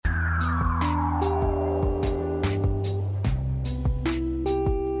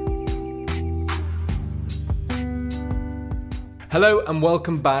Hello and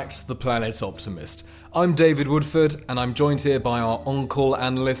welcome back to The Planet Optimist. I'm David Woodford and I'm joined here by our on-call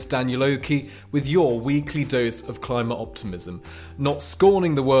analyst Daniel Oakey with your weekly dose of climate optimism. Not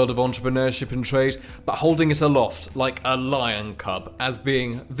scorning the world of entrepreneurship and trade, but holding it aloft like a lion cub as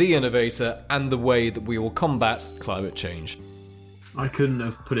being the innovator and the way that we will combat climate change. I couldn't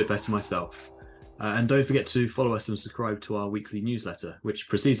have put it better myself. And don't forget to follow us and subscribe to our weekly newsletter, which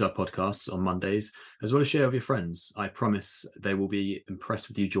precedes our podcasts on Mondays, as well as share with your friends. I promise they will be impressed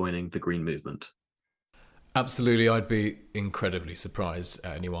with you joining the Green Movement. Absolutely, I'd be incredibly surprised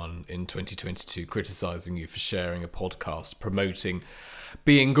at anyone in 2022 criticising you for sharing a podcast promoting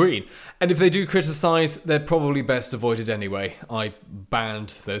being green. And if they do criticise, they're probably best avoided anyway. I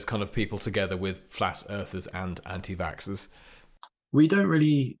band those kind of people together with flat earthers and anti-vaxxers. We don't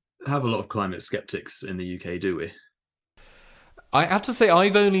really have a lot of climate skeptics in the UK, do we? I have to say,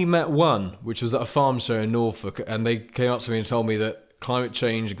 I've only met one, which was at a farm show in Norfolk, and they came up to me and told me that climate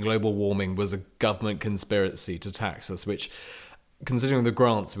change and global warming was a government conspiracy to tax us, which, considering the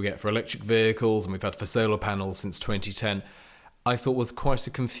grants we get for electric vehicles and we've had for solar panels since 2010, I thought was quite a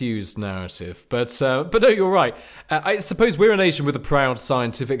confused narrative. But no, you're right. I suppose we're a nation with a proud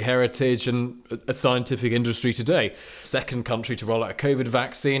scientific heritage and a scientific industry today. Second country to roll out a COVID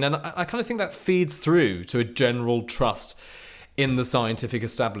vaccine, and I kind of think that feeds through to a general trust in the scientific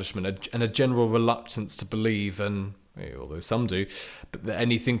establishment and a general reluctance to believe, and although some do, but that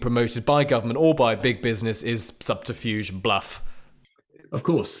anything promoted by government or by big business is subterfuge and bluff. Of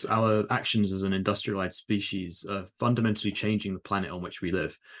course, our actions as an industrialized species are fundamentally changing the planet on which we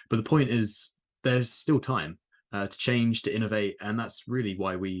live. But the point is, there's still time to change, to innovate, and that's really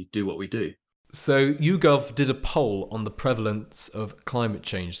why we do what we do. So YouGov did a poll on the prevalence of climate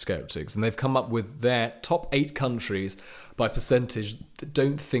change skeptics, and they've come up with their top 8 countries by percentage that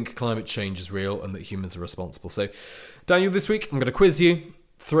don't think climate change is real and that humans are responsible. So, Daniel, this week I'm going to quiz you.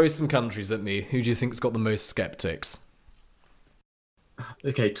 Throw some countries at me. Who do you think's got the most skeptics?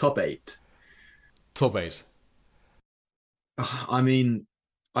 Okay, top 8. Top 8. I mean,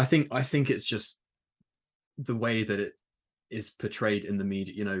 I think it's just the way that it is portrayed in the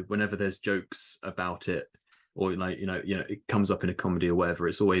media. You know, whenever there's jokes about it, or it comes up in a comedy or whatever,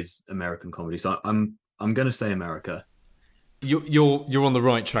 it's always American comedy. So I'm going to say America. You're on the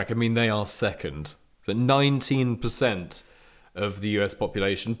right track. I mean, they are second. So 19% of the US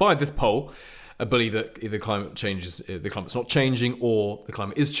population, by this poll, believe that either the climate's not changing, or the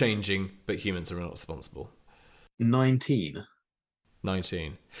climate is changing, but humans are not responsible. 19.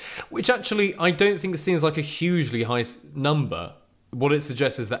 Which actually I don't think seems like a hugely high number. What it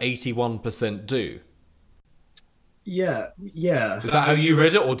suggests is that 81% do. Yeah. Is that how you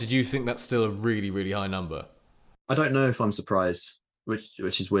read it, or did you think that's still a really, really high number? I don't know if I'm surprised, which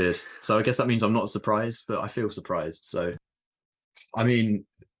is weird. So I guess that means I'm not surprised, but I feel surprised. So, I mean,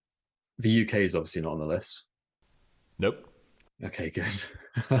 the UK is obviously not on the list. Nope. Okay, good.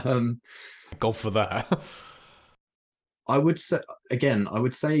 God for that. I would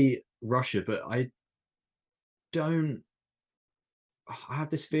say Russia, but I have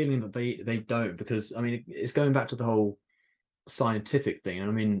this feeling that they don't, because I mean, it's going back to the whole scientific thing. And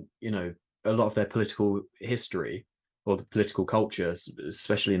I mean, a lot of their political history or the political culture,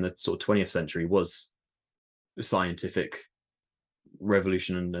 especially in the sort of 20th century, was scientific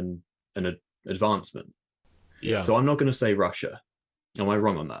revolution and advancement. Yeah. So I'm not going to say Russia. Am I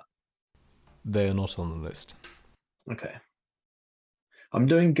wrong on that? They are not on the list. Okay. I'm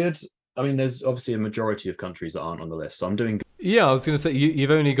doing good. I mean, there's obviously a majority of countries that aren't on the list, so I'm doing good. Yeah, I was going to say,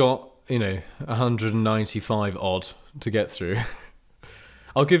 you've only got, 195 odd to get through.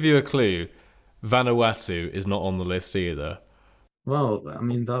 I'll give you a clue. Vanuatu is not on the list either. Well, I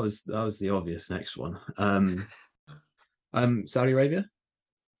mean, that was the obvious next one. Saudi Arabia?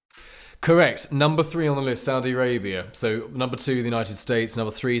 Correct. Number 3 on the list, Saudi Arabia. So number 2, the United States.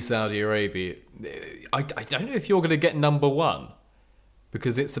 Number 3, Saudi Arabia. I don't know if you're going to get number 1,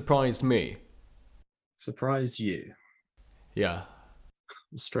 because it surprised me. Surprised you? Yeah.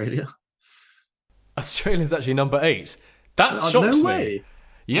 Australia? Australia's actually number 8. That shocked me. No way.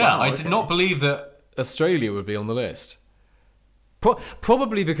 Yeah, Wow, I did not believe that Australia would be on the list.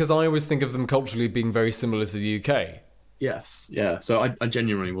 Probably because I always think of them culturally being very similar to the UK. Yes, yeah. So I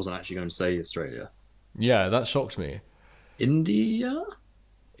genuinely wasn't actually going to say Australia. Yeah, that shocked me. India?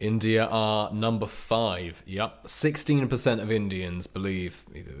 India are number 5. Yep. 16% of Indians believe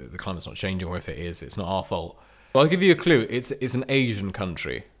either the climate's not changing, or if it is, it's not our fault. Well, I'll give you a clue. It's an Asian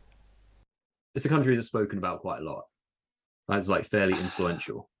country. It's a country that's spoken about quite a lot. That's like fairly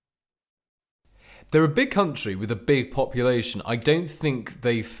influential. They're a big country with a big population. I don't think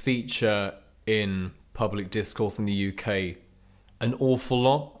they feature in public discourse in the UK an awful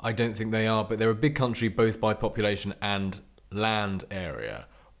lot. I don't think they are, but they're a big country both by population and land area.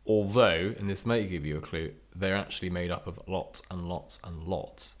 Although, and this may give you a clue, they're actually made up of lots and lots and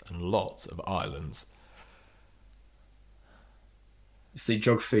lots and lots of islands. See,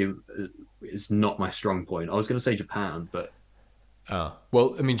 geography is not my strong point. I was going to say Japan, but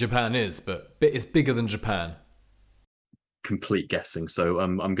Well, I mean, Japan is, but it's bigger than Japan. complete guessing. So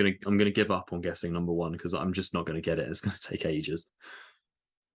I'm gonna give up on guessing number one because I'm just not going to get it. It's going to take ages.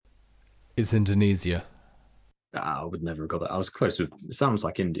 It's Indonesia. I would never have got that. I was close with. It sounds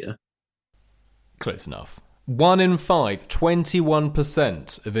like India. Close enough. 1 in 5,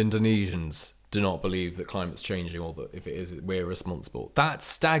 21% of Indonesians do not believe that climate's changing or that if it is, we're responsible. That's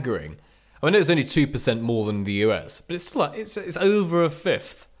staggering. I know it's only 2% more than the US, but it's still like, it's over a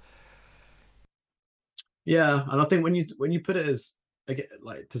fifth. Yeah, and I think when you put it as again,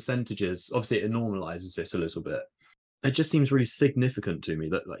 like percentages, obviously it normalizes it a little bit. It just seems really significant to me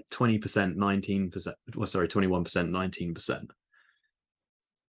that like 20%, 19%, well, sorry, 21%, 19%.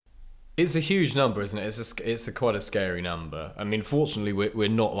 It's a huge number, isn't it? It's quite a scary number. I mean, fortunately, we're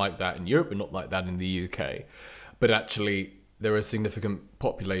not like that in Europe. We're not like that in the UK. But actually, there are significant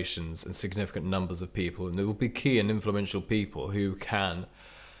populations and significant numbers of people, and there will be key and influential people who can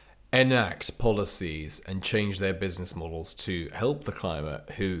enact policies and change their business models to help the climate,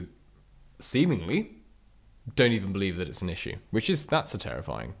 who seemingly don't even believe that it's an issue, that's a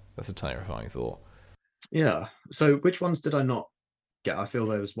terrifying thought. Yeah. So which ones did I not get? I feel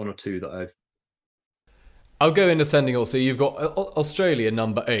there was one or two that I'll go in ascending order. So you've got Australia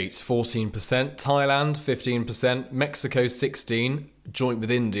number 8, 14%, Thailand 15%, Mexico 16%, joint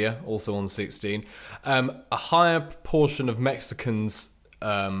with India also on 16%. A higher proportion of Mexicans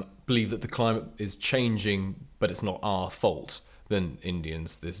believe that the climate is changing, but it's not our fault than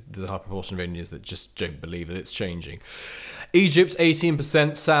Indians. There's a high proportion of Indians that just don't believe that it's changing. Egypt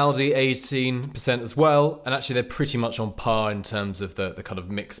 18%, Saudi 18% as well, and actually they're pretty much on par in terms of the kind of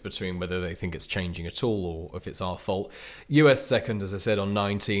mix between whether they think it's changing at all or if it's our fault. US second, as I said, on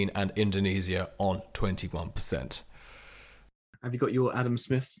 19%, and Indonesia on 21%. Have you got your Adam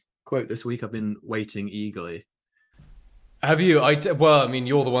Smith quote this week? I've been waiting eagerly. Have you? Well, I mean,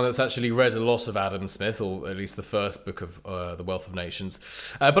 you're the one that's actually read a lot of Adam Smith, or at least the first book of The Wealth of Nations.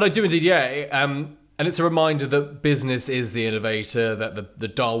 But I do indeed, yeah. And it's a reminder that business is the innovator, that the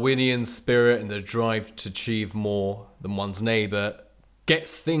Darwinian spirit and the drive to achieve more than one's neighbour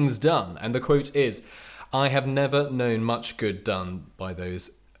gets things done. And the quote is, "I have never known much good done by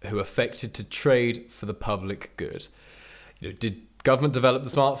those who affected to trade for the public good." Did government develop the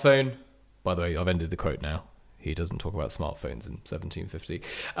smartphone? By the way, I've ended the quote now. He doesn't talk about smartphones in 1750.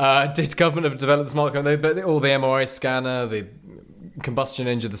 Did government have developed the smartphone? All the MRI scanner, the combustion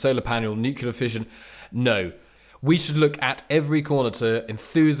engine, the solar panel, nuclear fission? No. We should look at every corner to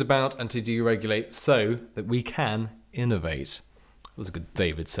enthuse about and to deregulate so that we can innovate. That was a good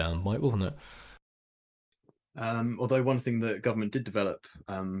David soundbite, wasn't it? Although one thing that government did develop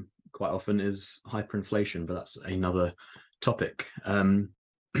quite often is hyperinflation, but that's another topic.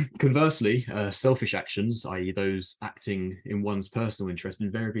 Conversely, selfish actions, i.e. those acting in one's personal interest,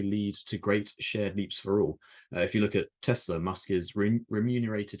 invariably lead to great shared leaps for all. If you look at Tesla, Musk is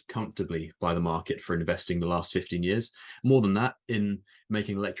remunerated comfortably by the market for investing the last 15 years. More than that, in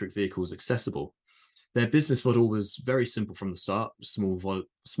making electric vehicles accessible. Their business model was very simple from the start: small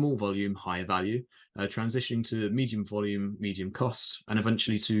volume, high value, transitioning to medium volume, medium cost, and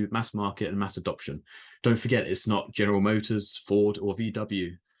eventually to mass market and mass adoption. Don't forget, it's not General Motors, Ford, or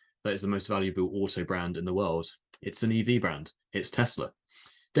VW that is the most valuable auto brand in the world. It's an EV brand. It's Tesla.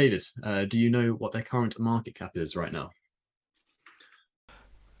 David, do you know what their current market cap is right now?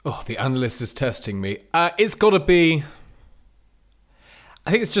 Oh, the analyst is testing me. It's got to be... I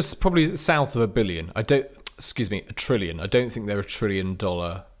think it's just probably south of a trillion. I don't think they're a $1 trillion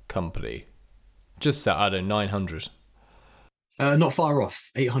company. Just I don't know, 900. Not far off,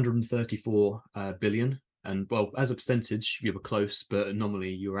 834 billion. And well, as a percentage, you were close, but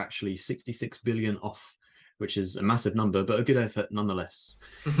nominally you were actually 66 billion off, which is a massive number, but a good effort nonetheless.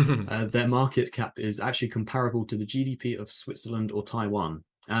 Their market cap is actually comparable to the GDP of Switzerland or Taiwan,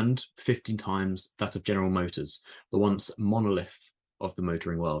 and 15 times that of General Motors, the once monolith of the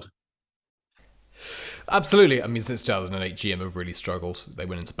motoring world. Absolutely. I mean, since 2008, GM have really struggled. They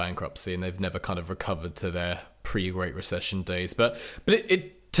went into bankruptcy and they've never kind of recovered to their pre-Great Recession days. But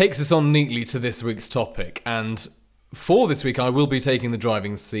it takes us on neatly to this week's topic. And for this week, I will be taking the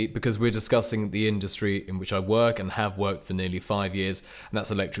driving seat because we're discussing the industry in which I work and have worked for nearly 5 years, and that's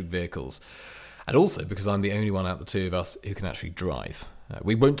electric vehicles. And also because I'm the only one out of the two of us who can actually drive.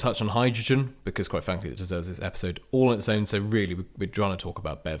 We won't touch on hydrogen because, quite frankly, it deserves this episode all on its own. So really, we're trying to talk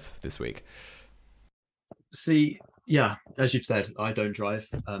about BEV this week. See, yeah, as you've said, I don't drive.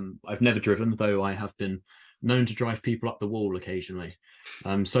 I've never driven, though I have been known to drive people up the wall occasionally.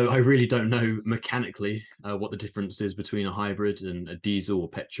 So I really don't know mechanically what the difference is between a hybrid and a diesel or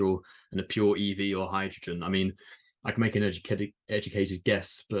petrol and a pure EV or hydrogen. I mean, I can make an educated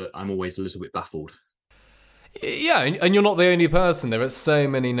guess, but I'm always a little bit baffled. Yeah, and you're not the only person. There are so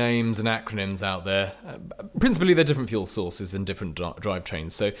many names and acronyms out there. Principally, they're different fuel sources and different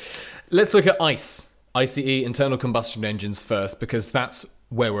drivetrains. So let's look at ICE, internal combustion engines first, because that's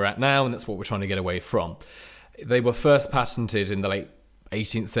where we're at now and that's what we're trying to get away from. They were first patented in the late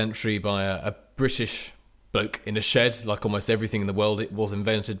 18th century by a British bloke in a shed. Like almost everything in the world, it was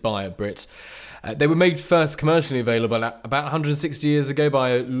invented by a Brit. They were made first commercially available about 160 years ago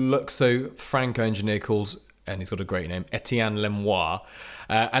by a Luxo-Franco engineer called, and he's got a great name, Etienne Lemoire,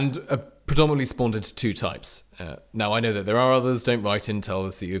 and predominantly spawned into two types. Now, I know that there are others. Don't write in, tell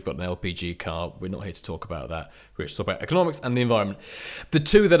us that you've got an LPG car. We're not here to talk about that. We're here to talk about economics and the environment. The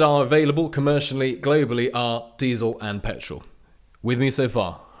two that are available commercially, globally, are diesel and petrol. With me so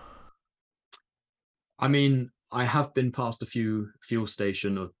far? I mean, I have been past a few fuel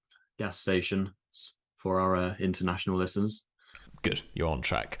station or gas stations for our international listeners. Good, you're on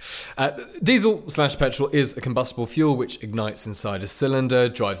track. Diesel/petrol is a combustible fuel which ignites inside a cylinder,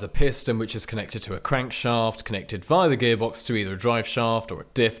 drives a piston which is connected to a crankshaft, connected via the gearbox to either a drive shaft or a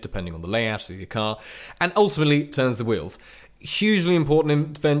diff, depending on the layout of your car, and ultimately turns the wheels. Hugely important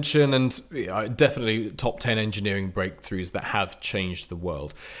invention and definitely top 10 engineering breakthroughs that have changed the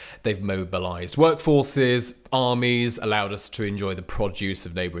world. They've mobilized workforces, armies, allowed us to enjoy the produce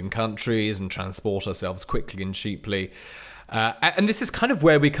of neighboring countries and transport ourselves quickly and cheaply. And this is kind of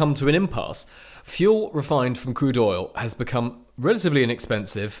where we come to an impasse. Fuel refined from crude oil has become relatively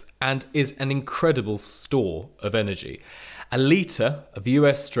inexpensive and is an incredible store of energy. A litre of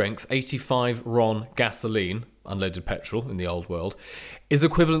US strength 85 RON gasoline, unleaded petrol in the old world, is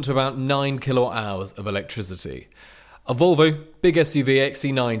equivalent to about 9 kilowatt hours of electricity. A Volvo big SUV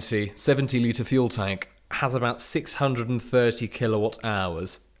XC90 70 litre fuel tank has about 630 kilowatt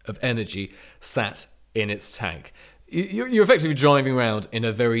hours of energy sat in its tank. You're effectively driving around in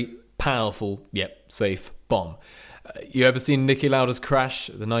a very powerful yet safe bomb. You ever seen Niki Lauda's crash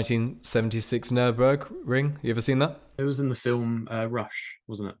at the 1976 Nürburgring? You ever seen that? It was in the film Rush,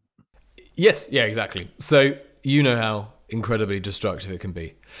 wasn't it? Yes, yeah, exactly. So you know how incredibly destructive it can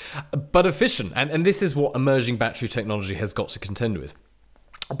be. But efficient, and this is what emerging battery technology has got to contend with.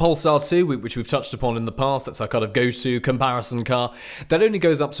 Polestar 2, which we've touched upon in the past, that's our kind of go-to comparison car, that only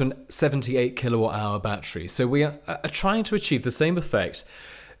goes up to a 78 kilowatt hour battery. So we are trying to achieve the same effect,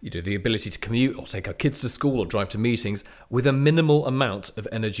 the ability to commute or take our kids to school or drive to meetings with a minimal amount of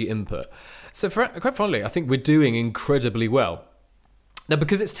energy input. So quite frankly, I think we're doing incredibly well. Now,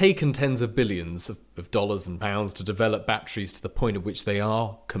 because it's taken tens of billions of dollars and pounds to develop batteries to the point at which they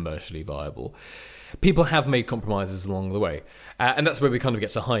are commercially viable, people have made compromises along the way. And that's where we kind of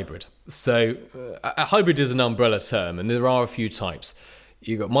get to hybrid. So a hybrid is an umbrella term, and there are a few types.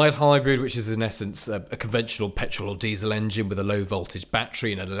 You've got mild hybrid, which is in essence a conventional petrol or diesel engine with a low voltage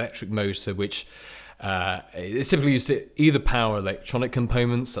battery and an electric motor, which is typically used to either power electronic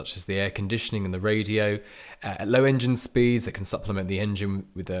components such as the air conditioning and the radio. At low engine speeds, they can supplement the engine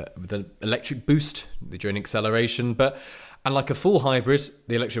with an electric boost during acceleration. But unlike a full hybrid,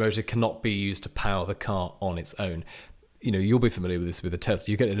 the electric motor cannot be used to power the car on its own. You'll be familiar with this with a Tesla.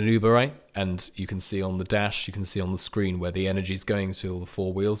 You get in an Uber, right? And you can see on the dash, you can see on the screen where the energy is going to all the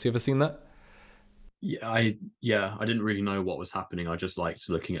four wheels. You ever seen that? Yeah, I didn't really know what was happening. I just liked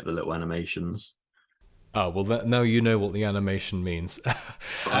looking at the little animations. Oh, well, now you know what the animation means.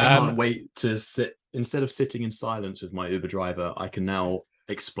 I can't wait to sit. Instead of sitting in silence with my Uber driver, I can now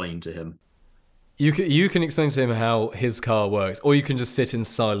explain to him. You can explain to him how his car works, or you can just sit in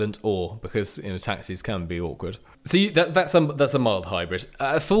silent awe, because taxis can be awkward. So that's a mild hybrid.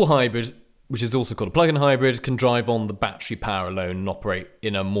 A full hybrid, which is also called a plug-in hybrid, can drive on the battery power alone and operate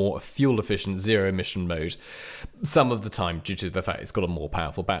in a more fuel-efficient zero-emission mode, some of the time due to the fact it's got a more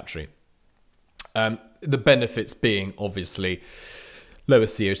powerful battery. The benefits being, obviously, lower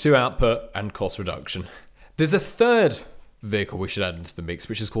CO2 output and cost reduction. There's a third vehicle we should add into the mix,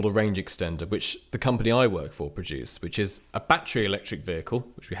 which is called a range extender, which the company I work for produce, which is a battery electric vehicle,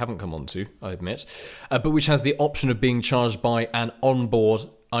 which we haven't come on to, I admit, but which has the option of being charged by an onboard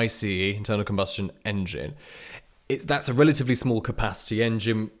ICE, internal combustion engine. That's a relatively small capacity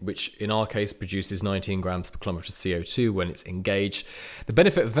engine, which in our case produces 19 grams per kilometre of CO2 when it's engaged. The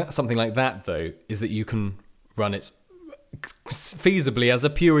benefit of something like that, though, is that you can run it feasibly as a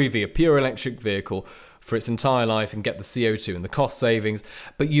pure EV, a pure electric vehicle, for its entire life and get the CO2 and the cost savings,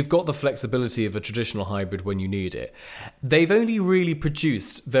 but you've got the flexibility of a traditional hybrid when you need it. They've only really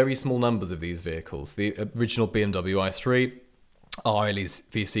produced very small numbers of these vehicles. The original BMW i3, O'Reilly's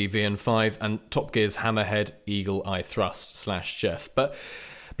VC VN5, and Top Gear's Hammerhead Eagle iThrust / Jeff. But,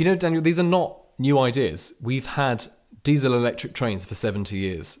 Daniel, these are not new ideas. We've had diesel electric trains for 70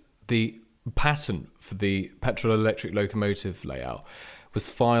 years. The patent for the petrol electric locomotive layout was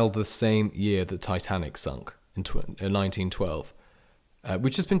filed the same year the Titanic sunk in 1912,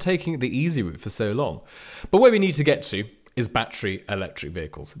 which has been taking the easy route for so long. But where we need to get to is battery electric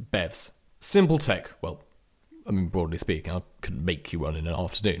vehicles, BEVs. Simple tech, well, broadly speaking, I couldn't make you one in an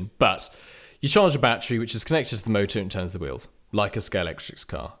afternoon, but you charge a battery which is connected to the motor and turns the wheels, like a Scalextric's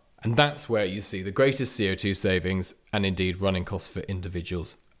car. And that's where you see the greatest CO2 savings and indeed running costs for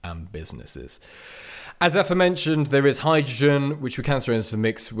individuals and businesses. As aforementioned, there is hydrogen, which we can throw into the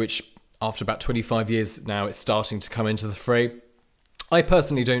mix, which after about 25 years now, it's starting to come into the fray. I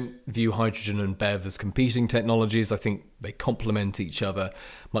personally don't view hydrogen and BEV as competing technologies. I think they complement each other,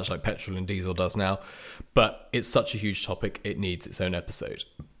 much like petrol and diesel does now. But it's such a huge topic, it needs its own episode.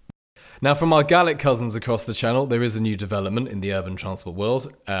 Now, from our Gallic cousins across the channel, there is a new development in the urban transport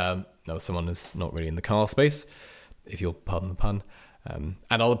world. Now, someone is not really in the car space, if you'll pardon the pun. And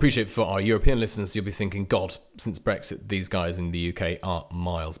I'll appreciate for our European listeners, you'll be thinking, God, since Brexit, these guys in the UK are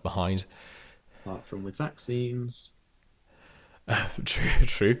miles behind. Apart from with vaccines.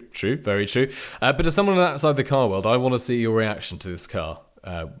 True, very true. But as someone outside the car world, I want to see your reaction to this car,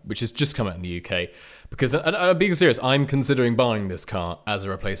 which has just come out in the UK. Because, and I'm being serious, I'm considering buying this car as a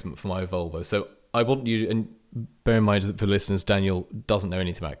replacement for my Volvo. So I want you, and bear in mind that for listeners, Daniel doesn't know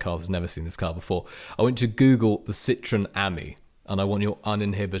anything about cars, has never seen this car before. I want you to Google the Citroen Ami, and I want your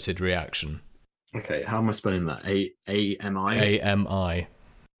uninhibited reaction. Okay, how am I spelling that? A-M-I? A-M-I.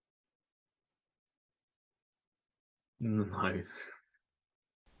 No.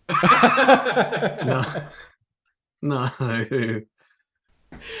 No.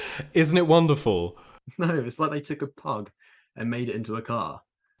 Isn't it wonderful? No, it's like they took a pug and made it into a car.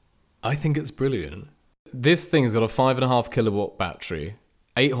 I think it's brilliant. This thing's got a 5.5 kilowatt battery,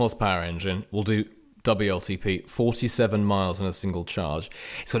 8 horsepower engine, will do WLTP, 47 miles on a single charge.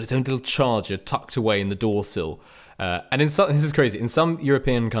 It's got its own little charger tucked away in the door sill. And this is crazy. In some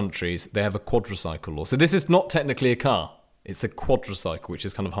European countries, they have a quadricycle law. So this is not technically a car. It's a quadricycle, which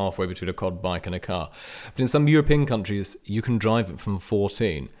is kind of halfway between a quad bike and a car. But in some European countries, you can drive it from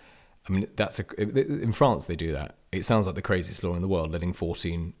 14. I mean, in France, they do that. It sounds like the craziest law in the world, letting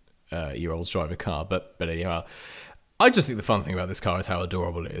 14-year-olds drive a car. But anyhow, I just think the fun thing about this car is how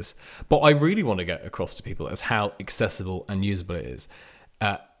adorable it is. But I really want to get across to people as how accessible and usable it is.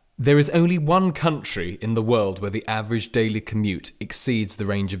 There is only one country in the world where the average daily commute exceeds the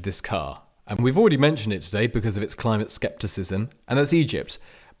range of this car. And we've already mentioned it today because of its climate skepticism, and that's Egypt.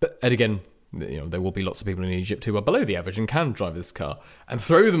 And again, there will be lots of people in Egypt who are below the average and can drive this car and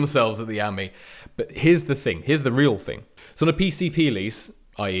throw themselves at the Ami. But here's the thing, here's the real thing. So on a PCP lease,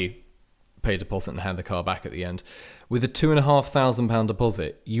 i.e. pay a deposit and hand the car back at the end, with a £2,500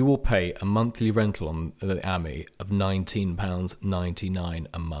 deposit, you will pay a monthly rental on the Ami of £19.99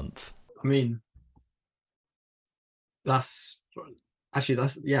 a month. I mean, that's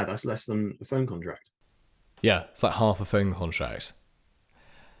less than a phone contract. Yeah, it's like half a phone contract.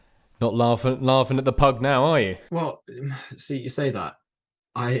 Not laughing at the pug now, are you? Well, see, you say that.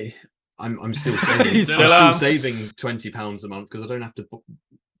 I'm still saving. You still am. Saving £20 a month because I don't have to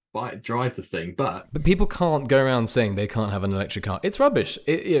drive the thing. But people can't go around saying they can't have an electric car. It's rubbish.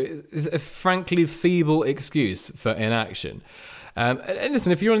 It's a frankly feeble excuse for inaction. And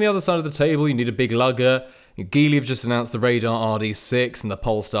listen, if you're on the other side of the table, you need a big lugger. Geely have just announced the Radar RD6 and the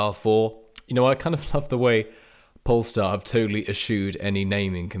Polestar 4. I kind of love the way Polestar have totally eschewed any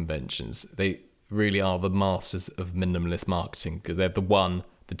naming conventions. They really are the masters of minimalist marketing because they're the 1,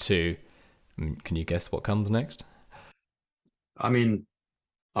 the 2. I mean, can you guess what comes next? I mean,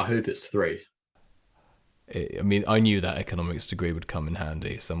 I hope it's 3. I knew that economics degree would come in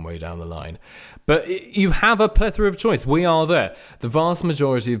handy some way down the line. But you have a plethora of choice. We are there. The vast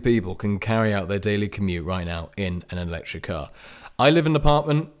majority of people can carry out their daily commute right now in an electric car. I live in an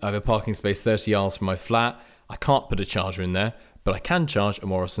apartment. I have a parking space 30 yards from my flat. I can't put a charger in there, but I can charge at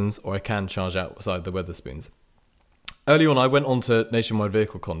Morrison's or I can charge outside the Wetherspoons. Early on, I went on to Nationwide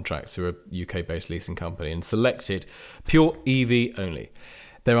Vehicle Contracts, who are a UK-based leasing company, and selected pure EV only.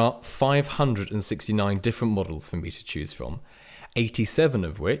 There are 569 different models for me to choose from, 87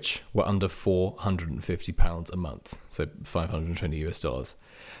 of which were under £450 a month, so 520 US dollars.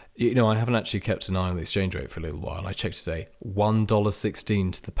 You know, I haven't actually kept an eye on the exchange rate for a little while. I checked today,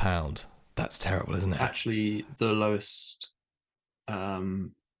 $1.16 to the pound. That's terrible, isn't it? Actually, the lowest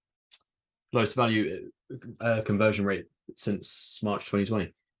value conversion rate since March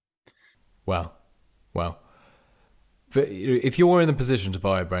 2020. Wow. But if you're in the position to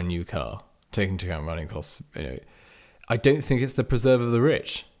buy a brand new car, taking into account running costs, I don't think it's the preserve of the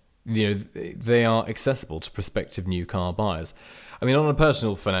rich. They are accessible to prospective new car buyers. I mean, on a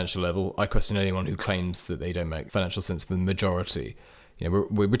personal financial level, I question anyone who claims that they don't make financial sense for the majority.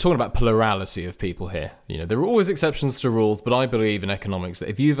 We're talking about plurality of people here. There are always exceptions to rules, but I believe in economics that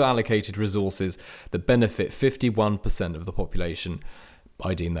if you've allocated resources that benefit 51% of the population,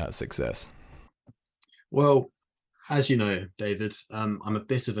 I deem that a success. Well, as you know, David, I'm a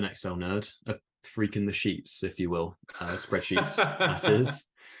bit of an Excel nerd, a freak in the sheets, if you will, spreadsheets, that is.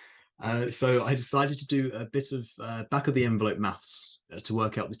 So I decided to do a bit of back of the envelope maths to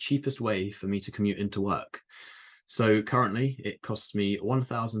work out the cheapest way for me to commute into work. So currently it costs me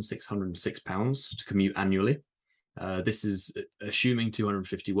 £1,606 to commute annually. This is assuming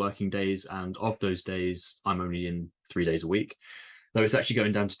 250 working days, and of those days, I'm only in 3 days a week, though it's actually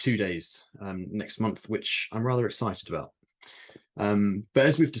going down to 2 days next month, which I'm rather excited about. But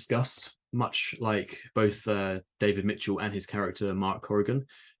as we've discussed, much like both David Mitchell and his character Mark Corrigan,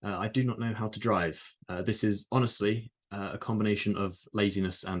 I do not know how to drive. This is honestly a combination of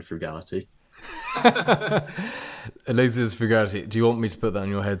laziness and frugality. Laziness, frugality. Do you want me to put that on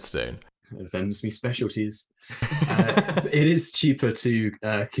your headstone? Them's me specialties. It is cheaper to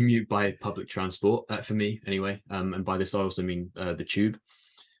commute by public transport, for me anyway, and by this I also mean the tube.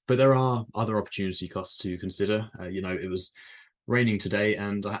 But there are other opportunity costs to consider. It was raining today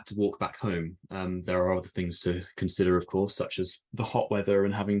and I had to walk back home. There are other things to consider, of course, such as the hot weather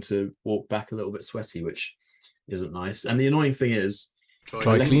and having to walk back a little bit sweaty, which isn't nice. And the annoying thing is,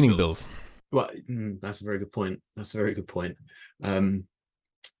 try cleaning bills. Well, that's a very good point.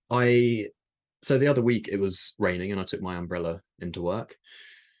 So the other week it was raining and I took my umbrella into work,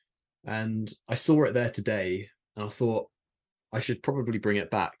 and I saw it there today and I thought I should probably bring it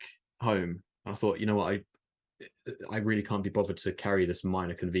back home. And I thought, you know what, I really can't be bothered to carry this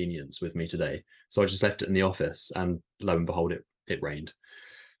minor convenience with me today. So I just left it in the office, and lo and behold, it rained.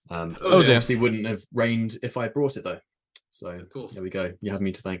 It obviously wouldn't have rained if I brought it though. So of course, there we go. You have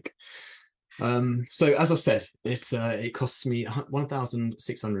me to thank. So as I said, it costs me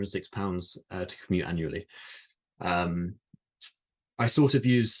 £1,606 to commute annually. I sort of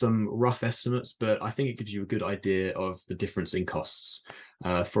used some rough estimates, but I think it gives you a good idea of the difference in costs.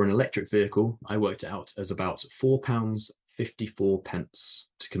 For an electric vehicle, I worked it out as about £4.54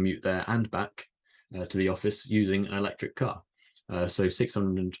 to commute there and back to the office using an electric car. So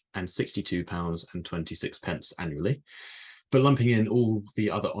 £662.26 annually. But lumping in all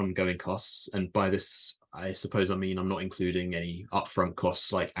the other ongoing costs, and by this, I suppose I mean I'm not including any upfront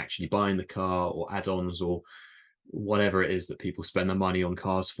costs like actually buying the car or add-ons or whatever it is that people spend their money on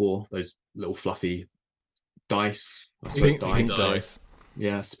cars for, those little fluffy dice. Pink dice.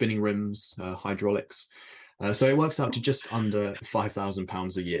 Yeah, spinning rims, hydraulics. So it works out to just under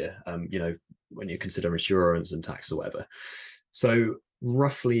 £5,000 a year, when you consider insurance and tax or whatever. So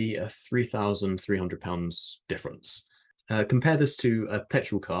roughly a £3,300 difference. Compare this to a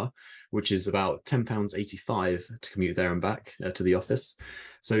petrol car, which is about £10.85 to commute there and back to the office.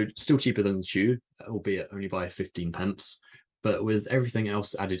 So still cheaper than the tube, albeit only by 15 pence. But with everything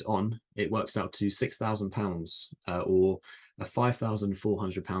else added on, it works out to £6,000 or a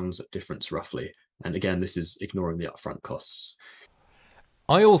 £5,400 difference roughly. And again, this is ignoring the upfront costs.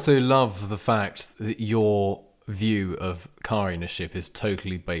 I also love the fact that your view of car ownership is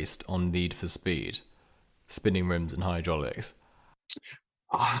totally based on Need for Speed. Spinning rims and hydraulics.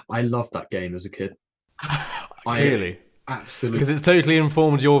 I loved that game as a kid. Clearly. Absolutely. Because it's totally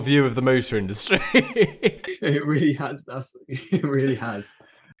informed your view of the motor industry. It really has. It really has.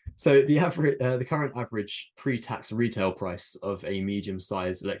 So the current average pre-tax retail price of a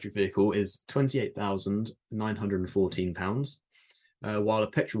medium-sized electric vehicle is £28,914, while a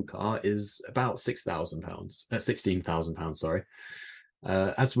petrol car is about £16,000. Sorry.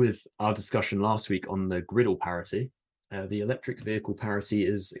 As with our discussion last week on the griddle parity, the electric vehicle parity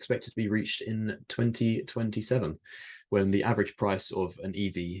is expected to be reached in 2027, when the average price of an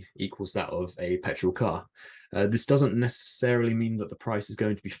EV equals that of a petrol car. This doesn't necessarily mean that the price is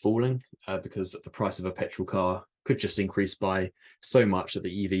going to be falling, because the price of a petrol car could just increase by so much that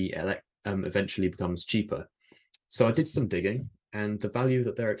the EV eventually becomes cheaper. So I did some digging, and the value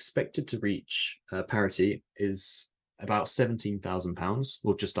that they're expected to reach parity is about £17,000,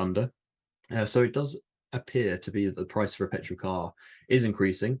 or just under. So it does appear to be that the price for a petrol car is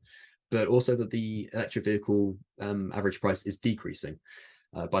increasing, but also that the electric vehicle average price is decreasing.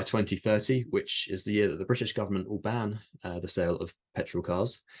 By 2030, which is the year that the British government will ban the sale of petrol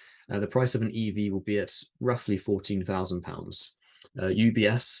cars, the price of an EV will be at roughly £14,000.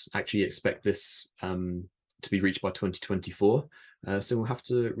 UBS actually expect this to be reached by 2024, so we'll have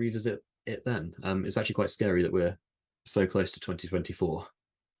to revisit it then. It's actually quite scary that we're so close to 2024.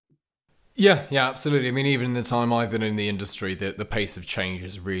 Yeah, absolutely. I mean, even in the time I've been in the industry, the pace of change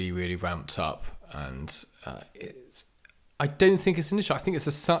has really, really ramped up, and I don't think it's an issue. I think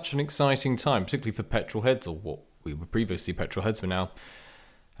it's such an exciting time, particularly for petrol heads, or what we were previously petrol heads, but now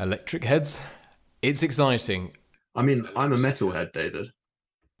electric heads. It's exciting. I mean, I'm a metalhead, David.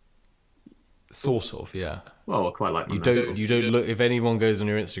 Sort of, yeah. Well, I quite like my you metal. don't look. If anyone goes on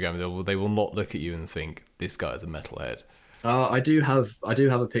your Instagram, they will not look at you and think this guy is a metalhead. I do have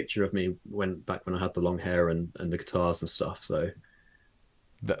a picture of me when I had the long hair and the guitars and stuff. So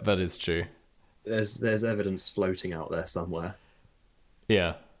that is true. There's evidence floating out there somewhere.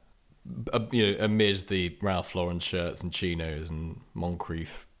 Yeah, amid the Ralph Lauren shirts and chinos and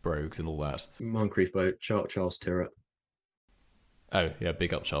Moncrief brogues and all that. Moncrief boat, Charles Tyrwhitt. Oh yeah,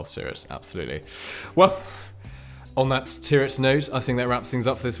 big up Charles Tyrwhitt, absolutely. Well, on that Tyrwhitt note, I think that wraps things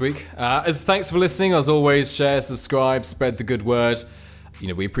up for this week. Thanks for listening. As always, share, subscribe, spread the good word.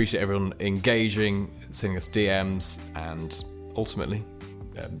 We appreciate everyone engaging, sending us DMs, and ultimately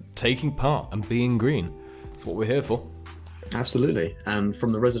taking part and being green. That's what we're here for. Absolutely. And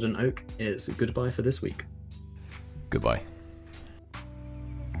from the Resident Oak, it's goodbye for this week. Goodbye.